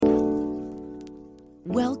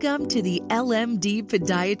Welcome to the LMD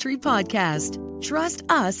Podiatry Podcast. Trust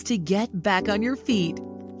us to get back on your feet.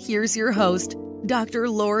 Here's your host, Dr.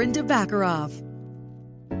 Lauren DeBaccaroff.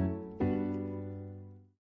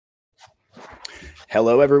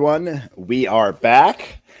 Hello, everyone. We are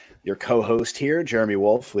back. Your co-host here, Jeremy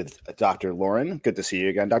Wolf, with Dr. Lauren. Good to see you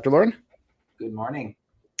again, Dr. Lauren. Good morning.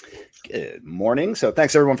 Good morning. So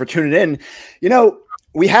thanks, everyone, for tuning in. You know,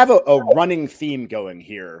 we have a running theme going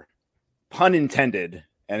here, pun intended,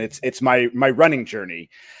 and it's my running journey.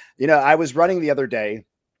 You know, I was running the other day,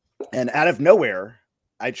 and out of nowhere,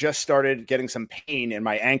 I just started getting some pain in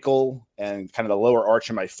my ankle and kind of the lower arch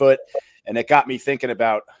of my foot, and it got me thinking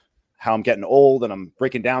about how I'm getting old and I'm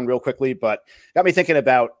breaking down real quickly, but got me thinking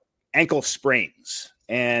about ankle sprains.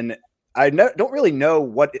 And I don't really know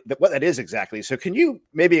what that is exactly. So can you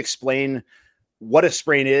maybe explain what a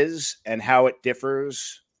sprain is and how it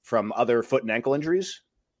differs from other foot and ankle injuries?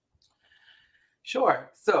 Sure.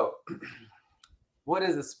 So what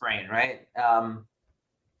is a sprain, right?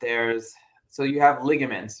 So you have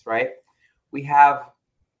ligaments, right? We have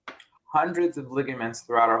hundreds of ligaments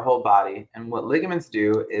throughout our whole body. And what ligaments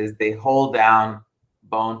do is they hold down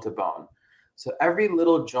bone to bone. So every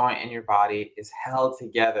little joint in your body is held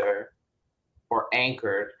together or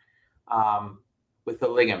anchored with a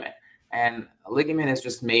ligament. And a ligament is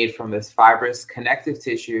just made from this fibrous connective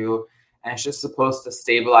tissue, and it's just supposed to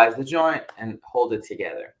stabilize the joint and hold it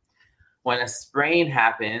together. When a sprain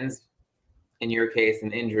happens, in your case,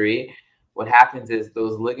 an injury, what happens is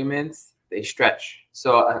those ligaments, they stretch.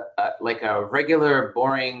 So like a regular,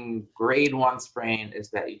 boring grade 1 sprain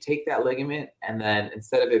is that you take that ligament and then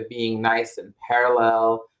instead of it being nice and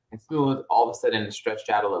parallel and smooth, all of a sudden it's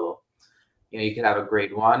stretched out a little. You know, you could have a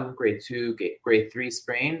grade 1, grade 2, grade 3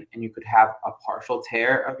 sprain, and you could have a partial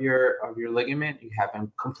tear of your ligament. You have a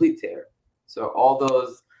complete tear. So all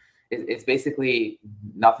those, it's basically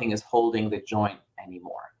nothing is holding the joint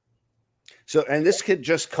anymore. So, and this could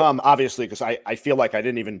just come, obviously, because I feel like I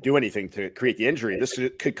didn't even do anything to create the injury. This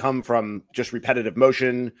could come from just repetitive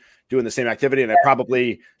motion, doing the same activity, and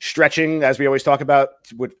probably stretching, as we always talk about,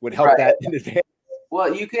 would help that in advance.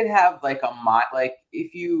 Well, you could have like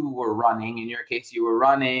if you were running, in your case, you were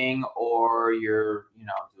running, or you're,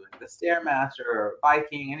 doing the Stairmaster or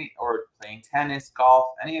biking, or playing tennis, golf,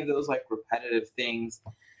 any of those like repetitive things.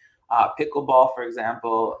 Pickleball, for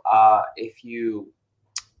example,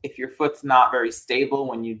 if your foot's not very stable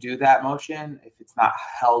when you do that motion, if it's not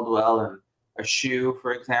held well in a shoe,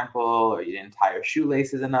 for example, or you didn't tie your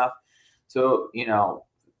shoelaces enough. So,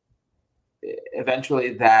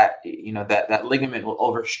 eventually that ligament will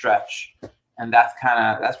overstretch. And that's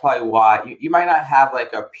probably why you might not have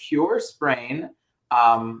like a pure sprain,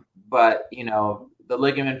 but, the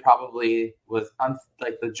ligament probably was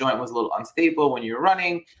the joint was a little unstable when you were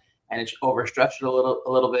running and it overstretched a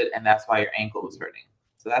little bit. And that's why your ankle was hurting.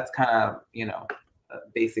 So that's kind of, a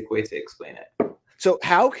basic way to explain it. So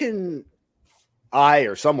how can I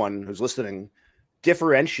or someone who's listening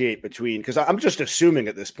differentiate between, because I'm just assuming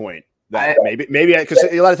at this point that maybe because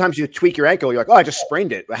a lot of times you tweak your ankle, you're like, oh, I just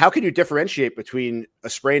sprained it. But how can you differentiate between a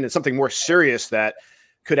sprain and something more serious that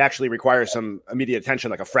could actually require some immediate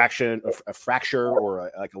attention, like a fracture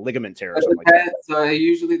or like a ligament tear or something like that? So it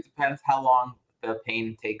usually depends how long the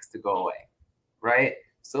pain takes to go away, right?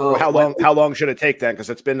 So how long should it take then? Because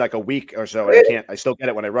it's been like a week or so, and I still get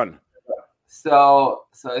it when I run. So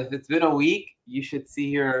if it's been a week, you should see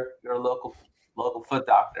your local foot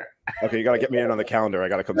doctor. Okay, you got to get me in on the calendar. I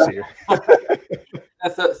got to come see you.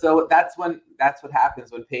 So that's what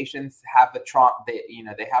happens when patients have the trauma.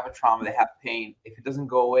 They have a trauma, they have pain. If it doesn't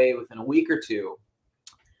go away within a week or two,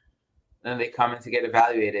 then they come in to get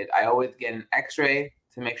evaluated. I always get an X-ray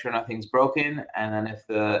to make sure nothing's broken, and then if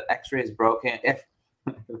the X-ray is broken, if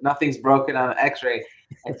nothing's broken on the X-ray,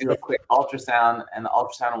 I do a quick ultrasound, and the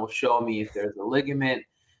ultrasound will show me if there's a ligament,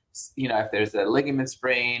 if there's a ligament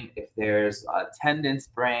sprain, if there's a tendon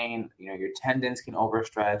sprain, your tendons can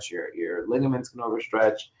overstretch, your ligaments can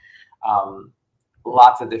overstretch.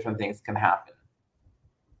 Lots of different things can happen.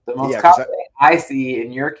 The most common thing I see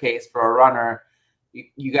in your case for a runner,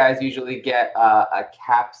 you guys usually get a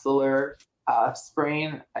capsular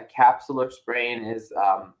sprain. A capsular sprain is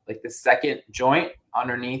like the second joint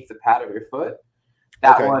underneath the pad of your foot.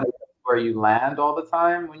 That one is where you land all the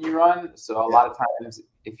time when you run. So a lot of times,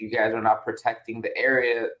 if you guys are not protecting the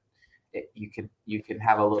area, you can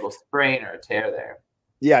have a little sprain or a tear there.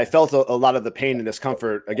 Yeah, I felt a lot of the pain and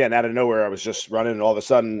discomfort again out of nowhere. I was just running, and all of a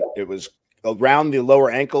sudden it was around the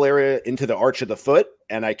lower ankle area into the arch of the foot,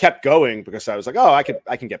 and I kept going because I was like, oh, I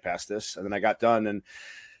can get past this, and then I got done, and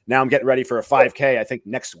now I'm getting ready for a 5K, I think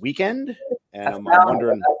next weekend. And I'm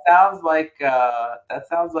wondering. That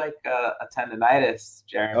sounds like a tendonitis,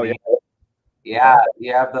 Jeremy. Oh, yeah. Yeah,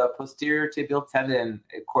 you have the posterior tibial tendon.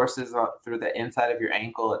 It courses through the inside of your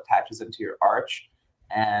ankle, attaches into your arch.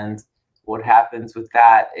 And what happens with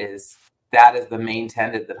that is the main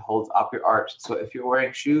tendon that holds up your arch. So if you're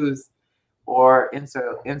wearing shoes or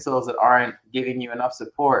insoles that aren't giving you enough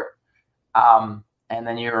support, and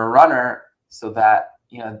then you're a runner, so that,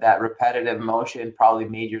 that repetitive motion probably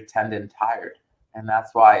made your tendon tired. And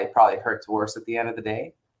that's why it probably hurts worse at the end of the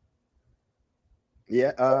day.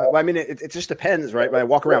 Yeah. Well, I mean, it just depends, right? When I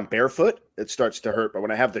walk around barefoot, it starts to hurt. But when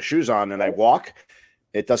I have the shoes on and I walk,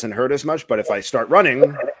 it doesn't hurt as much. But if I start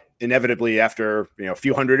running, inevitably after, a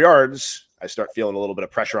few hundred yards, I start feeling a little bit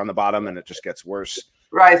of pressure on the bottom and it just gets worse.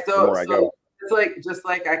 Right. So, the more I go. It's just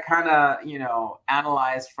like I kind of,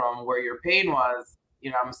 analyzed from where your pain was,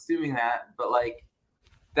 I'm assuming that, but like,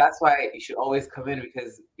 that's why you should always come in,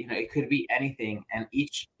 because it could be anything, and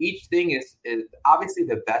each thing is obviously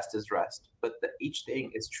the best is rest, but each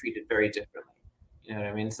thing is treated very differently. You know what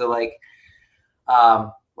I mean? So like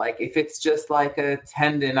if it's just like a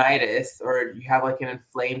tendonitis, or you have like an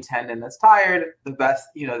inflamed tendon that's tired, the best,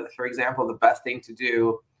 for example, the best thing to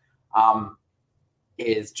do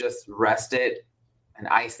is just rest it and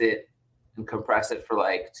ice it and compress it for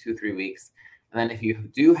like 2-3 weeks. And then if you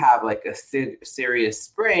do have like a serious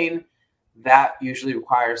sprain, that usually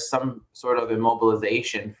requires some sort of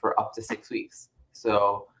immobilization for up to 6 weeks.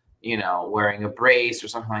 So, wearing a brace or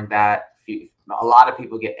something like that. A lot of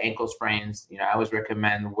people get ankle sprains. I always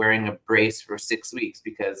recommend wearing a brace for 6 weeks,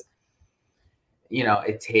 because,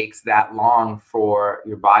 it takes that long for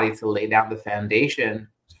your body to lay down the foundation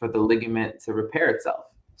for the ligament to repair itself.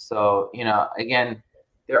 So, again,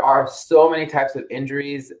 there are so many types of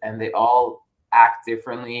injuries, and they all act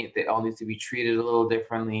differently. They all need to be treated a little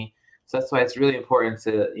differently. So that's why it's really important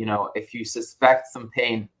to, if you suspect some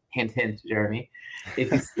pain, hint, Jeremy,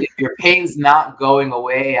 if your pain's not going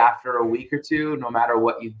away after a week or two, no matter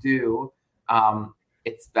what you do,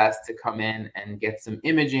 it's best to come in and get some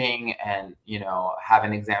imaging and, have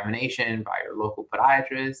an examination by your local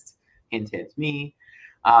podiatrist, hint, me.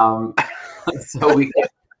 So we can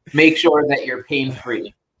make sure that you're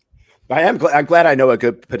pain-free. I'm glad I know a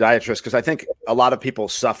good podiatrist, because I think a lot of people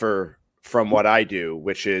suffer from what I do,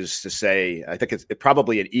 which is to say, I think it's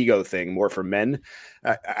probably an ego thing more for men.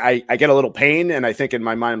 I get a little pain, and I think in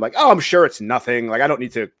my mind, like, oh, I'm sure it's nothing. Like, I don't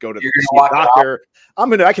need to go to the doctor.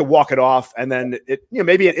 I can walk it off. And then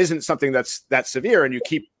maybe it isn't something that's that severe, and you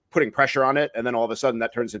keep putting pressure on it. And then all of a sudden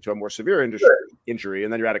that turns into a more severe injury.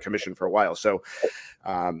 And then you're out of commission for a while. So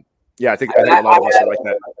I think a lot of us are like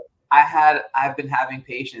that. I've been having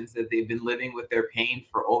patients that they've been living with their pain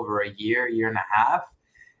for over a year and a half.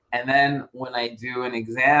 And then when I do an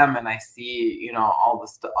exam and I see, all the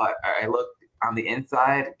stuff, I look on the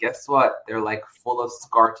inside, guess what? They're like full of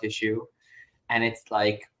scar tissue, and it's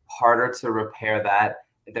like harder to repair that.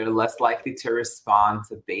 They're less likely to respond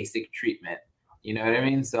to basic treatment. You know what I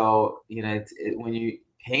mean? So,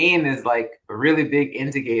 pain is like a really big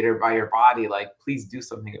indicator by your body, like, please do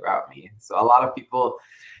something about me. So a lot of people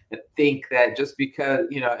think that just because,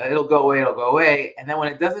 it'll go away. And then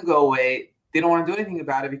when it doesn't go away, they don't want to do anything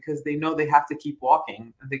about it, because they know they have to keep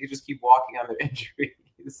walking, and they can just keep walking on their injury.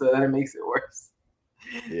 So then it makes it worse.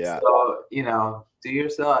 Yeah. So, do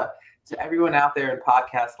yourself, to everyone out there in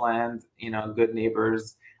podcast land, good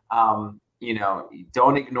neighbors,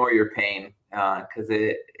 don't ignore your pain, because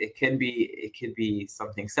it can be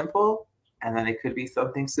something simple, and then it could be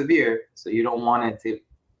something severe. So you don't want it to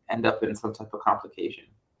end up in some type of complication.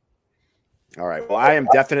 All right. Well, I am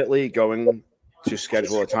definitely going to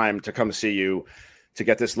schedule a time to come see you to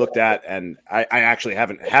get this looked at. And I actually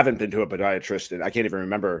haven't been to a podiatrist, and I can't even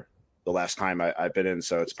remember the last time I've been in.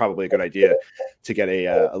 So it's probably a good idea to get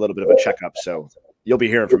a little bit of a checkup. So you'll be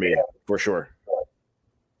hearing from me for sure.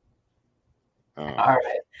 All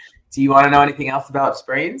right. Do you want to know anything else about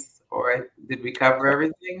sprains, or did we cover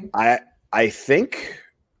everything? I think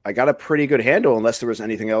I got a pretty good handle, unless there was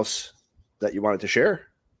anything else that you wanted to share.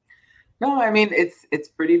 No, I mean, it's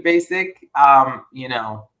pretty basic.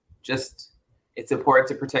 Just it's important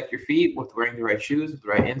to protect your feet with wearing the right shoes, with the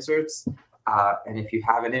right inserts. And if you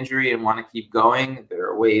have an injury and want to keep going, there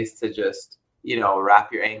are ways to just,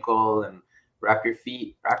 wrap your ankle and wrap your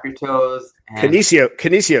feet, wrap your toes. And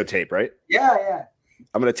Kinesio tape, right? Yeah.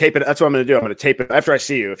 I'm going to tape it. That's what I'm going to do. I'm going to tape it after I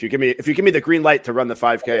see you. If you give me the green light to run the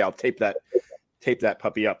 5K, I'll tape that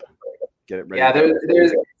puppy up. Get it ready.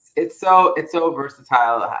 Yeah, it's so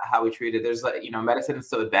versatile how we treat it. There's medicine is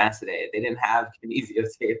so advanced today. They didn't have kinesio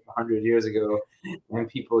tape 100 years ago, and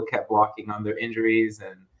people kept walking on their injuries,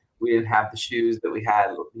 and We didn't have the shoes that we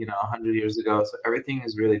had, 100 years ago. So everything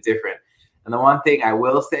is really different. And the one thing I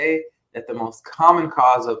will say, that the most common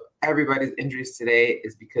cause of everybody's injuries today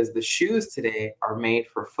is because the shoes today are made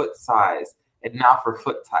for foot size and not for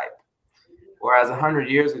foot type. Whereas 100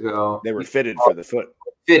 years ago, they were fitted for the foot.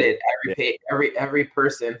 Fitted. Every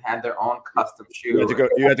person had their own custom shoe.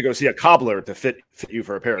 You had to go see a cobbler to fit you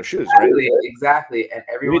for a pair of shoes, right? Exactly. And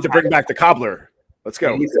everyone we need to bring back the cobbler. Let's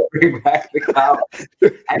go. We need to bring back the cobbler.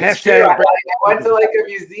 I went to like a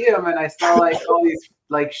museum and I saw like all these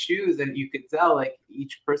like shoes, and you could tell like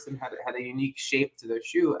each person had a unique shape to their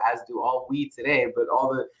shoe, as do all we today. But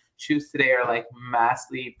all the shoes today are like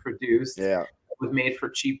massively produced. Yeah. With made for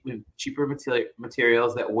cheaper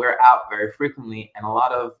materials that wear out very frequently, and a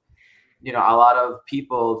lot of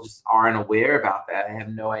people just aren't aware about that. They have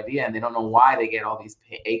no idea, and they don't know why they get all these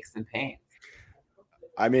aches and pains.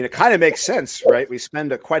 I mean, it kind of makes sense, right? We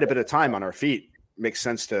spend quite a bit of time on our feet. It makes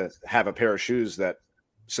sense to have a pair of shoes that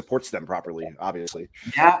supports them properly, obviously.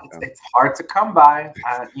 Yeah, it's hard to come by.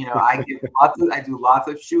 I do lots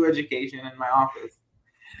of shoe education in my office.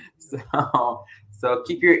 So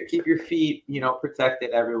keep your feet,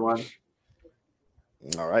 protected, everyone.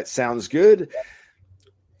 All right, sounds good.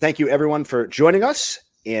 Thank you, everyone, for joining us,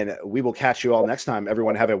 and we will catch you all next time.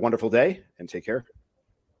 Everyone, have a wonderful day and take care.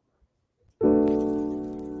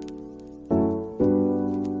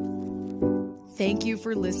 Thank you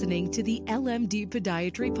for listening to the LMD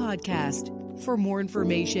Podiatry Podcast. For more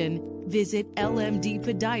information, visit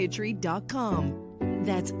lmdpodiatry.com.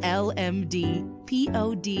 That's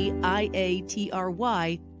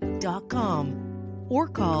lmdpodiatry.com. Or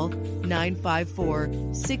call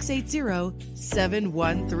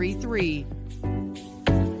 954-680-7133.